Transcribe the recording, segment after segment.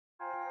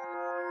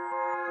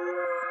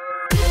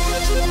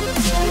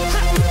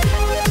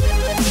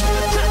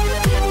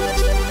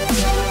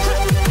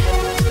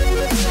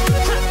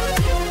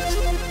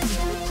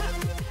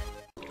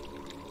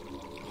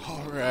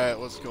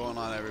What's going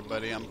on,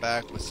 everybody? I'm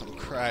back with some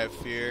Cry of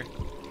Fear,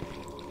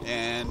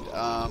 and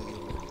I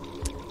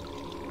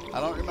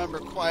don't remember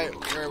quite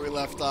where we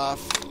left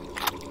off.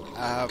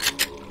 I have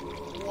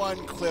one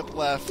clip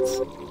left.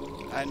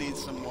 I need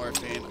some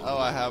morphine. Oh,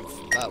 I have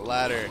that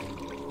ladder.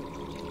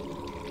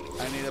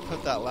 I need to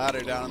put that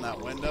ladder down in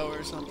that window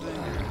or something.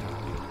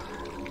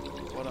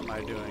 What am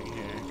I doing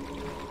here?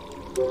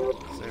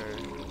 Is there...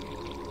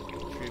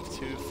 Retrieve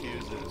 2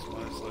 fuses.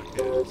 One is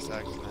located in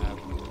Saxon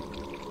Avenue.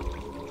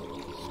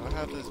 So I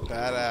have this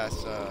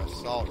badass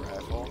assault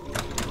rifle.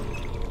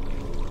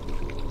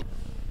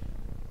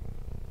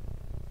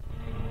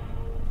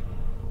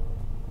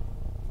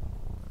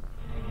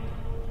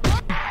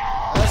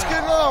 That's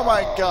good. Oh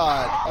my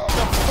god! What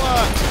the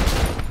fuck?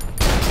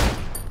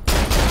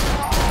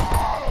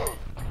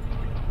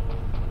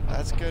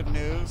 That's good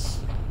news.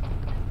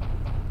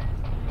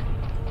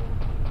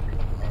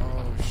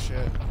 Oh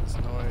shit! This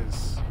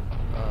noise.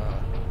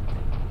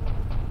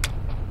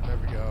 There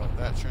we go.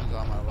 That turns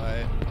on my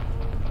light.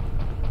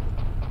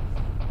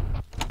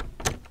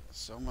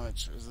 So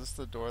much. Is this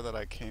the door that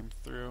I came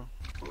through?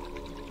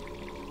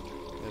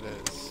 It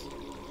is.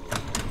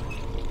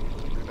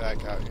 Let me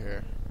back out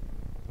here.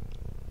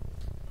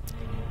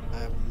 I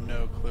have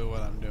no clue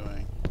what I'm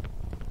doing.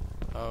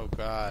 Oh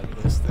god,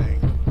 this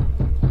thing.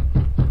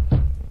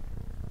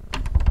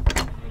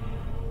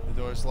 The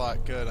door's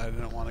locked. Good. I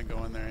didn't want to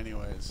go in there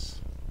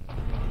anyways.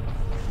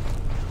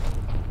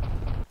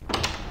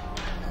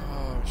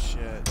 Oh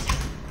shit.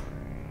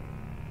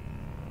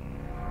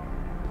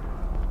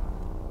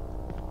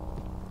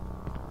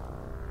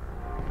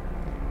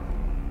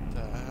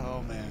 The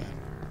hell, man.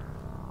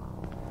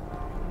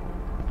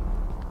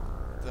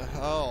 The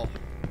hell?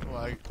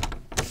 Like,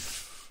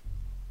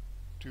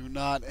 do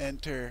not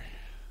enter.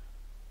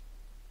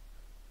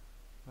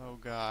 Oh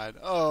god.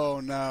 Oh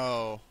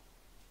no.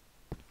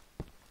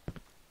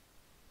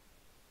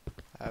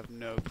 I have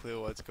no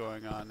clue what's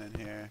going on in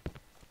here.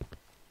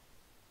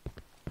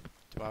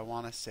 Do I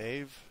want to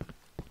save?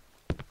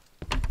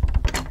 Or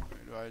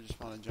do I just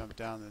want to jump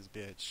down this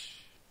bitch?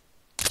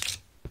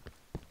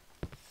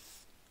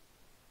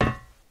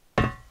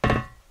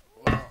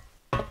 Well,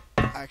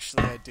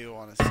 actually I do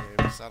want to save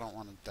because I don't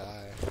want to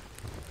die.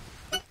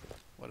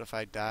 What if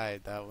I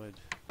died? That would...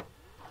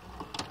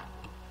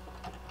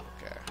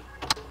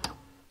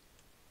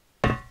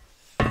 Okay.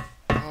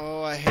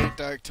 Oh, I hate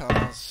dark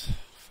tunnels.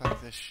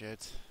 Fuck this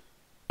shit.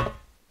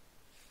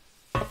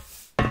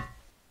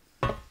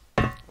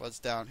 What's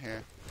down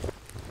here?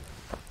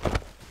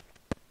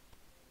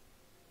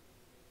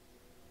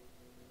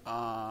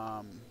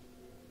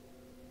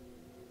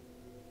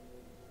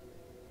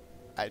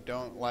 I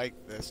don't like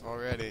this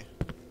already.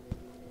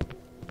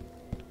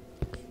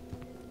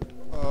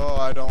 Oh,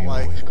 I don't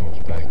like it. He always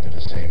goes back to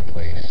the same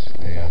place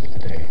day after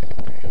day,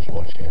 just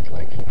watching it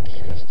like it was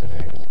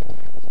yesterday.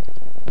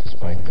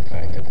 Despite the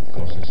fact that it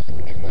causes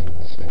him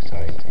tremendous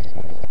anxiety,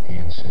 he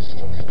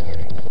insists on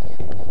returning.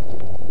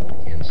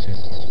 He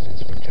insists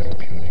it's for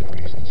therapeutic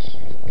reasons,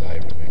 but I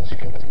remain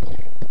skeptical.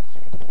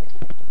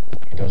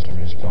 He doesn't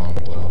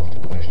respond well to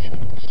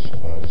questions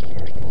about his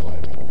personal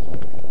life.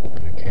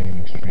 He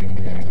became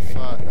extremely angry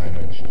when I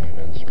mentioned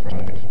events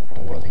prior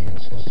to what he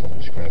insists on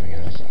describing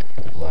as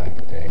the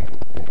Black Day.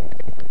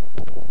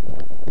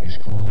 His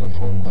school and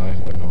home life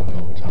are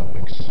no-go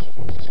topics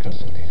when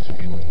discussing these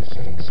feelings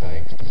and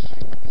anxieties.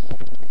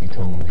 He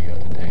told me the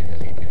other day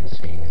that he'd been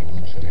seeing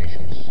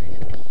hallucinations,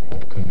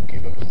 but couldn't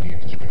give a clear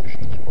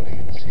description of what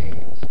he'd been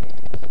seeing.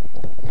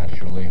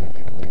 Naturally,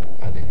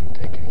 I didn't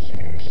take him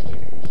seriously.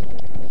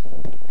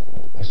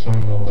 I saw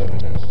no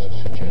evidence to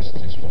suggest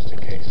this was the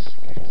case,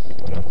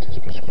 but upped his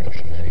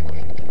prescription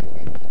anyway.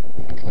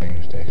 He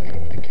claims the extra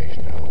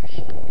medication helps.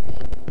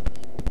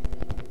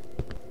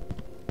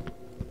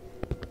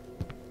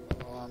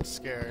 Oh, I'm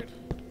scared.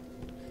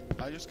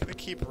 Am I just gonna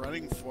keep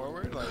running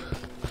forward? Like...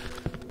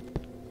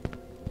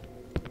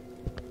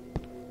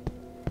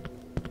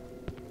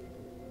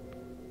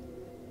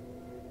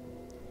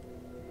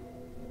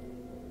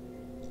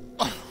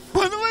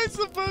 What am I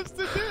supposed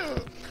to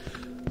do?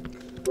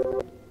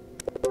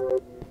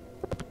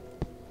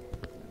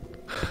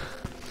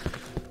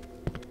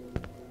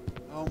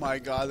 Oh my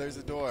god, there's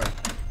a door.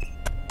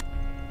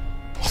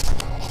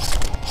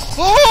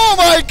 Oh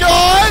my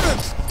god!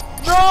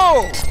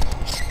 No!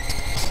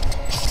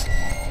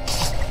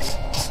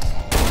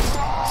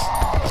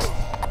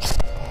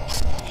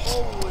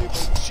 Holy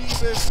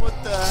bejeebus,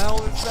 what the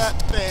hell is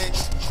that thing?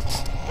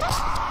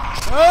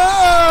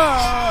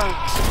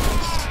 Ah!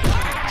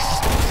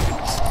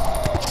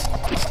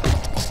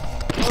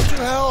 Go to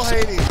hell,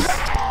 Hades.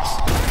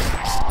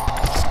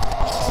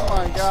 Oh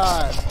my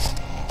god.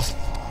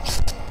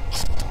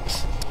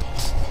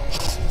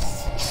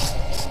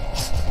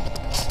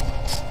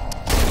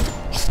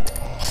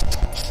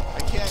 I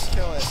can't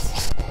kill it.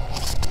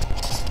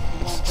 He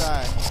won't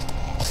die.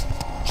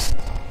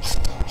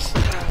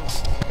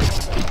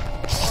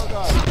 Oh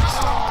god.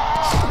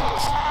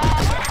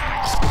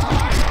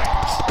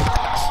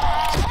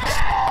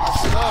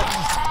 Mess it up.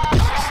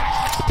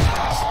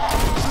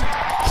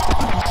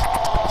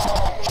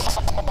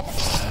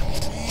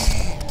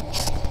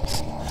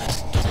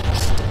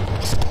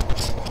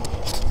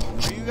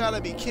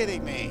 gotta be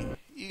kidding me.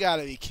 You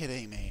gotta be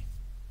kidding me.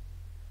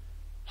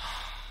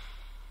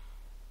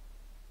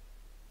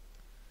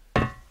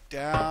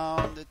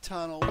 Down the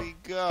tunnel we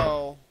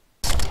go.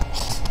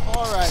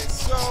 Alright,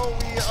 so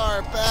we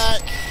are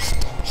back.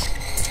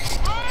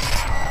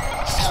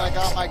 And I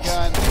got my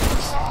gun.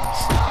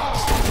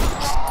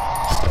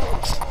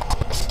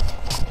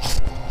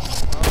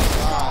 Oh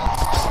god.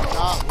 I do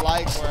not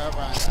like wherever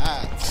I'm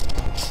at.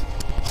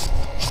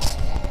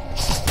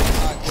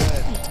 Not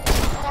good.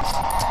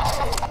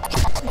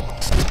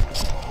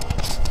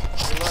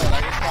 Reload.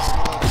 I just got to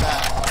reload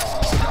back.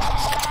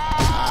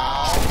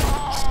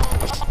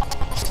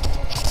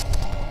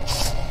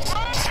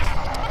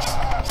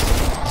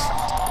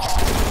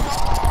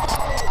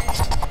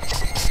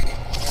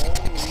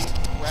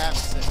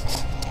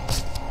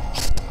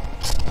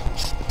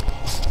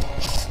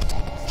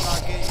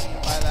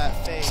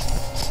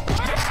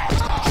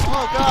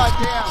 God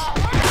damn.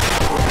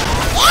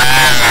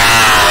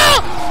 Ah!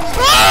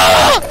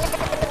 Ah!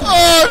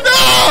 Oh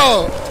no!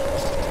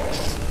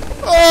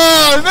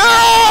 Oh no!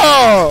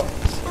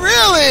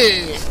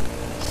 Really?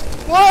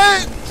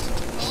 What?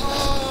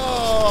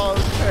 Oh,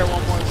 okay,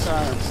 one more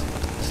time.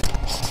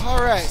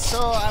 Alright, so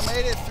I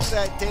made it through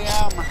that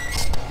damn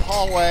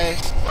hallway.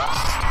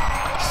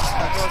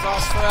 That goes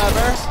on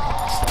forever.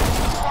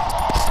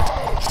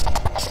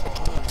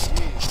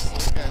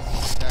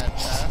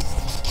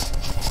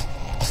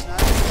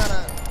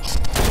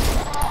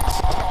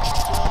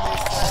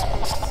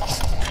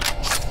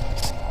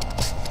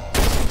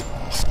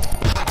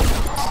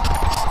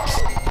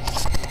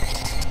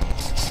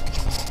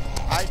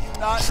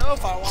 Not know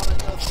if I want to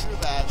go through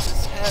that.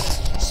 This head is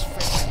just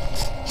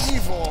freaking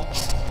evil.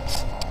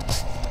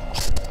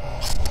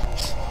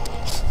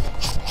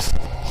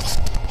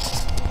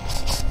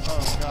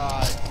 Oh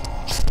god.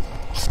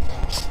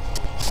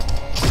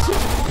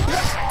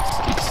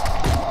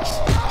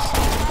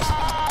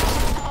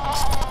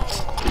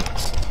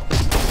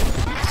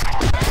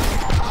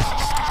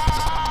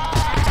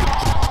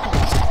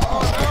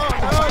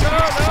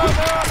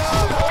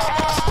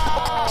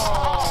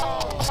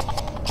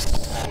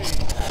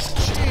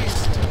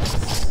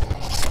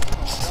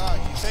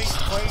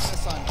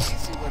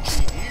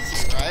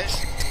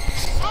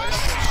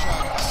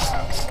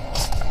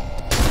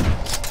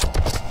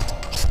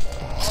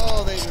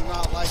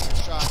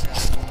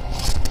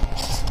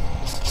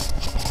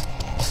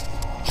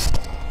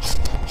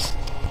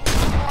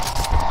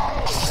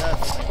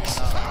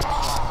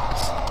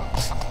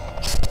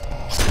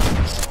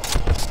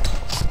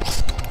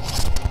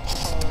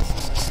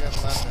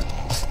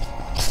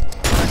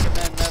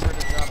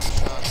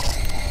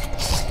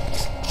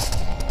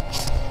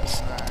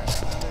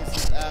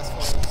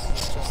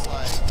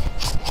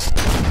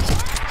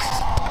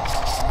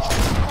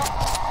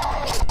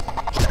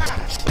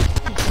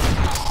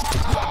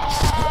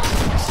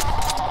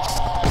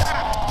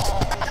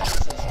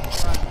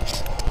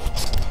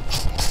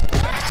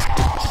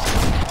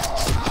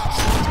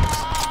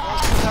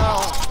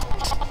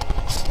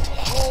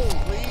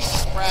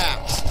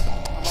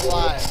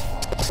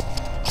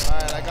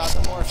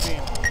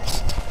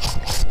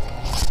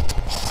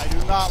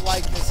 Not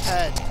like this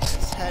head.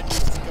 This head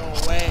needs to go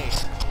away.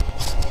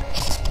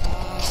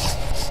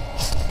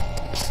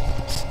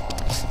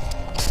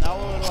 Now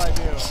what do I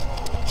do?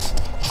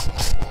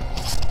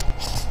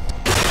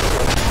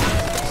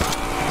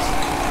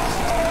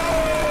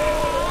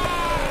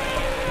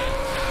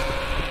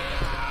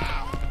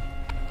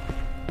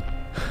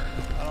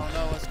 I don't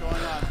know what's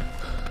going on.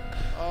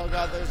 Oh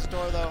god, there's a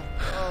door though.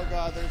 Oh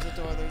god, there's a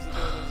door, there's a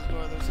door, there's a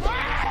door, there's a door, there's a door.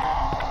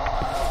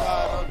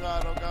 Oh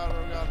god, oh god, oh god,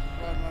 oh god.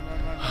 Run, run, run,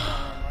 run, run,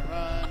 run,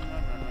 run,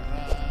 run, run,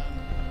 run, run.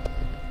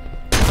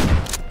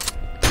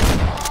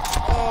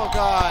 Oh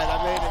god, I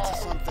made it to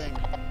something.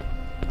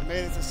 I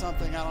made it to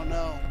something, I don't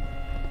know.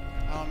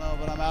 I don't know,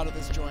 but I'm out of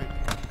this joint.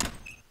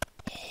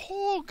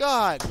 Oh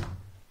god.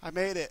 I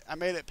made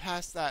it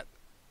past that.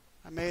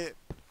 I made it.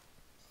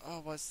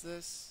 Oh, what's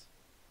this?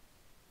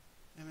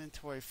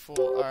 Inventory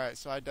full. Alright,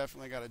 so I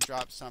definitely gotta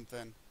drop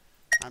something.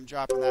 I'm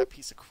dropping that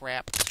piece of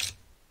crap.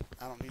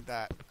 I don't need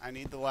that. I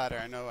need the ladder.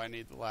 I know I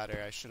need the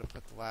ladder. I should have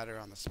put the ladder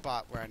on the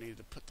spot where I needed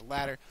to put the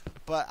ladder,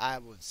 but I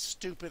was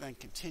stupid and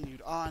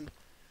continued on.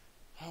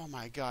 Oh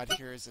my god,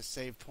 here is a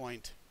save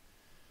point.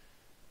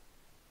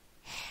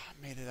 I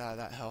made it out of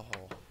that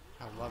hellhole.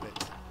 I love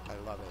it. I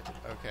love it.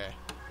 Okay.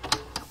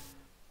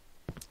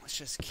 Let's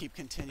just keep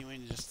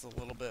continuing just a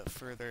little bit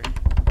further.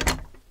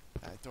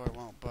 That door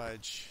won't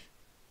budge.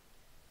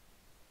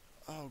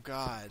 Oh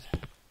god.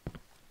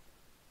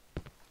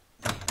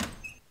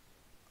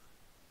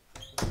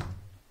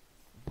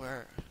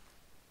 Where?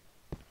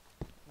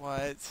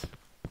 What?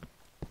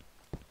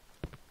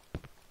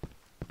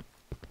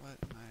 What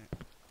am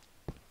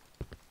I?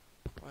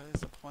 What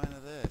is the point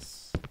of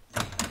this?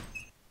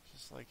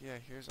 Just like, yeah,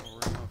 here's a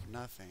room of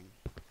nothing.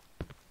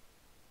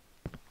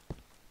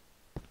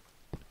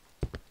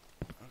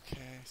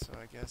 Okay, so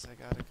I guess I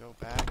gotta go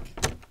back.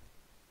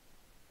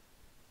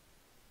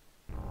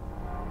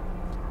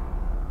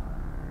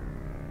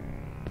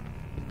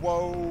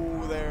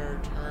 Whoa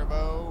there,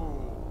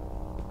 Turbo.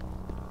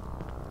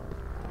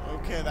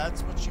 Okay,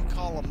 that's what you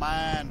call a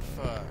mind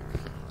fuck.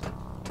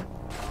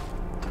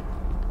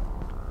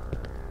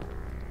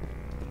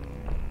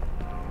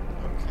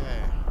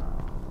 Okay.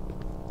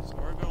 So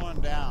we're going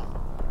down.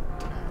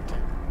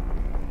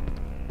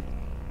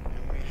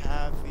 And we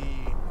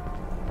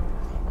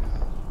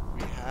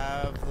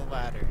have the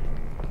ladder.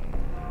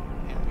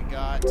 And we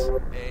got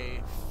a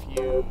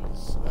fuse.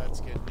 So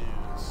that's good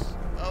news.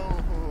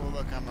 Oh,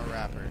 look, I'm a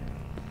rapper.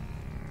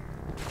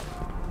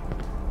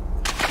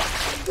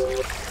 We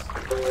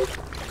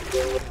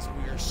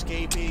are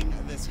escaping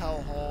this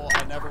hellhole.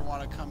 I never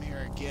want to come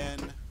here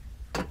again.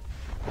 Oh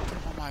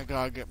my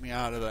god, get me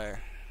out of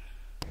there.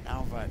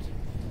 Now what? Oh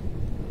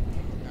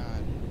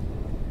god.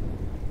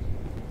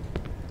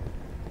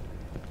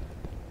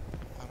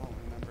 I don't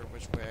remember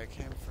which way I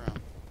came from.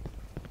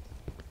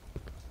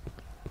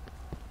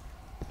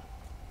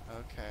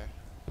 Okay.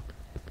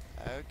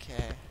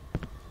 Okay.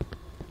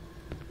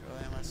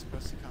 Really, am I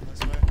supposed to come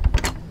this way?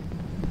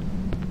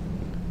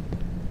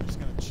 I'm just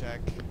gonna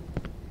check.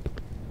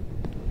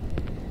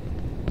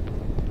 I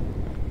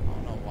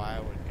don't know why I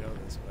would go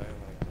this way.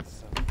 Like,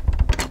 this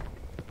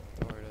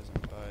door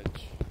doesn't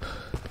budge.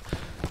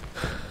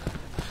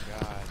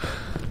 God.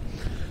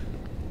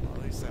 Well,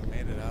 at least I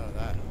made it out of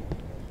that hole.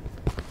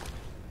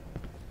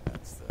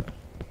 That's the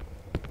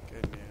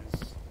good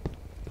news.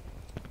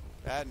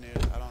 Bad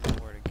news, I don't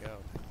know where to go.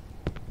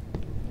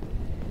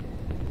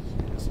 So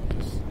I guess I'll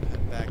just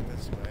head back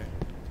this way.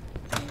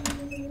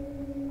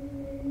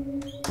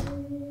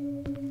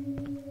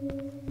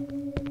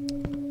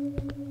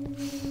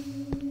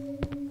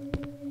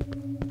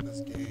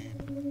 This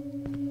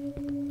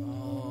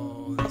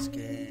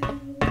game.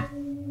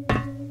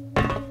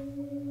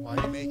 Why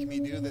are you making me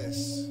do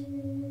this?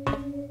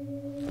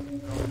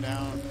 Going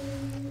down.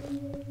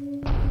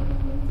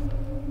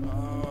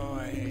 Oh,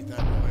 I hate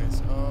that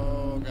noise.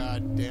 Oh,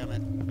 god damn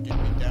it. Get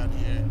me down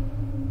here.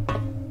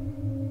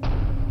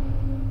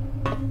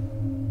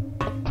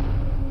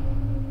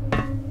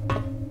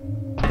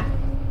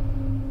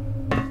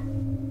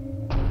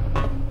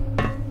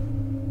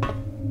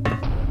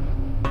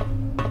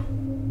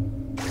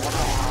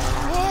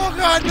 Oh,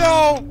 god,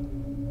 no!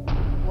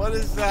 What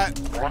is that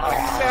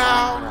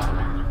sound?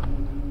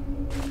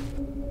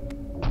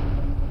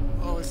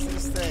 Oh, it's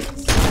these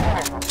things.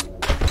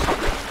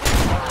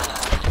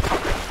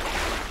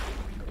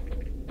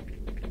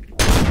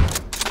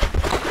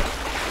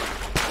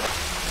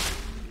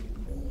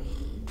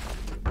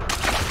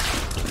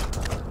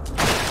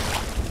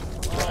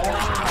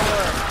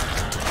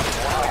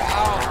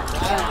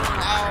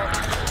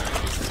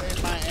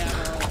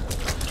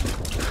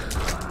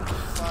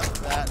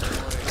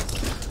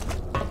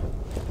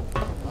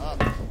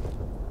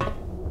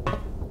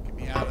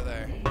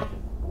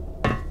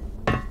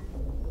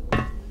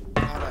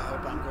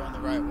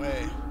 Right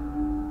way.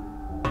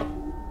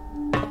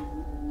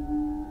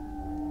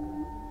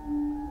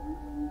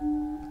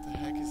 What the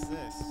heck is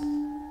this?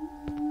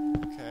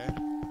 Okay.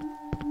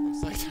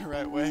 Looks like the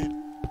right way.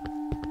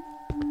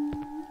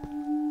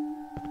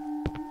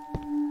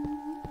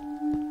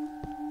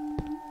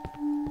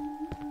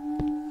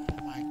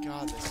 Oh my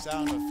god, the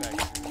sound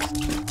effects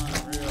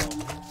are unreal.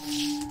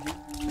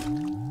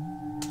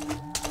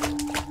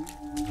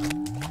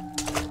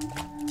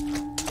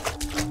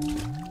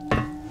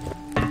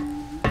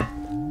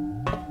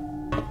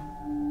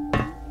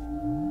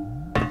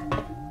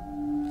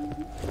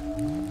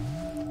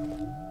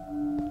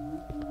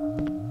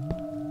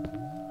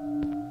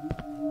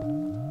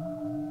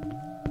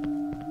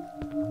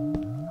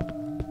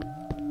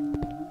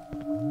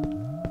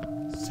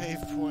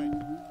 Save point.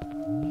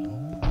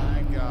 Oh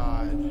my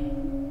god.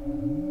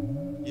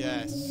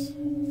 Yes.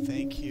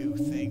 Thank you,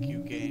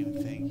 game.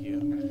 Thank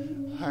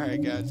you.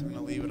 Alright guys, I'm going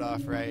to leave it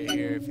off right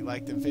here. If you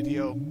liked the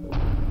video,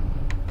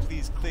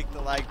 please click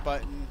the like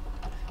button,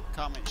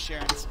 comment, share,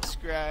 and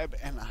subscribe,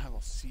 and I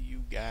will see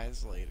you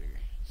guys later.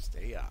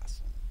 Stay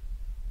awesome.